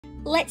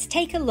Let's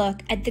take a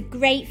look at the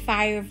Great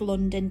Fire of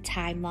London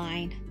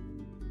timeline.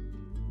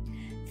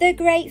 The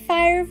Great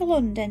Fire of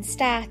London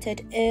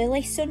started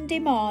early Sunday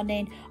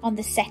morning on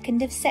the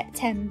 2nd of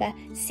September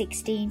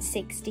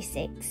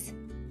 1666.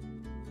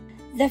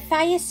 The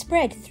fire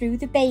spread through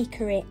the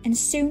bakery and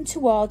soon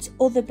towards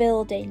other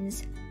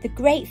buildings. The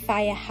Great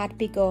Fire had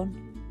begun.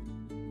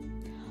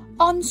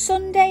 On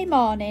Sunday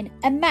morning,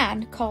 a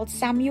man called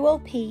Samuel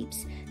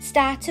Pepys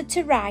started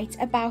to write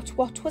about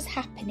what was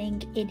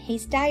happening in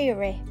his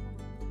diary.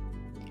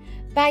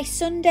 By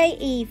Sunday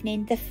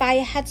evening, the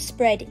fire had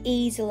spread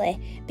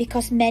easily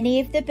because many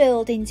of the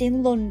buildings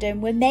in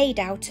London were made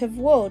out of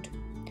wood.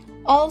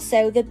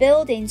 Also, the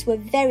buildings were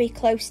very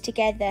close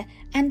together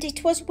and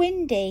it was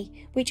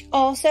windy, which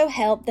also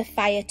helped the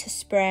fire to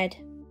spread.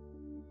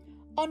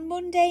 On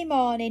Monday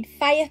morning,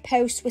 fire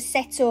posts were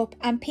set up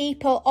and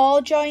people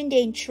all joined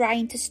in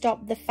trying to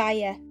stop the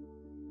fire.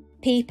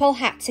 People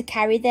had to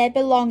carry their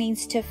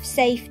belongings to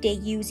safety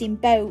using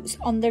boats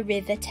on the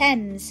River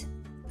Thames.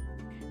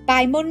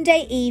 By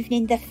Monday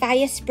evening, the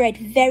fire spread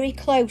very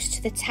close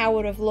to the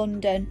Tower of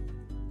London.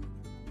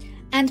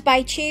 And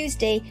by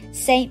Tuesday,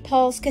 St.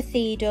 Paul's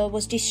Cathedral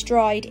was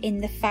destroyed in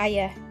the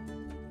fire.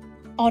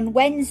 On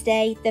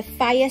Wednesday, the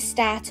fire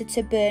started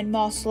to burn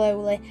more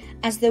slowly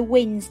as the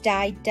winds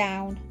died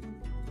down.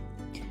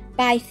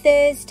 By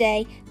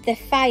Thursday, the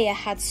fire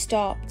had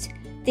stopped.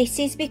 This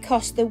is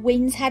because the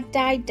winds had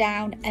died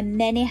down and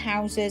many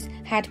houses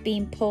had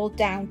been pulled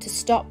down to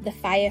stop the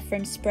fire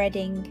from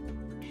spreading.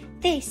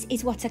 This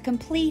is what a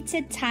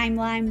completed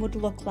timeline would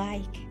look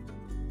like.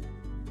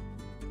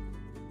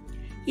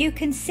 You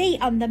can see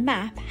on the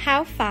map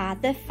how far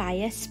the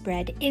fire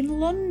spread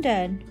in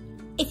London.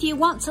 If you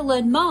want to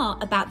learn more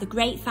about the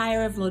Great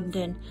Fire of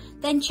London,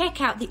 then check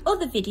out the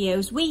other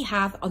videos we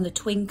have on the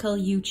Twinkl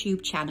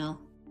YouTube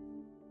channel.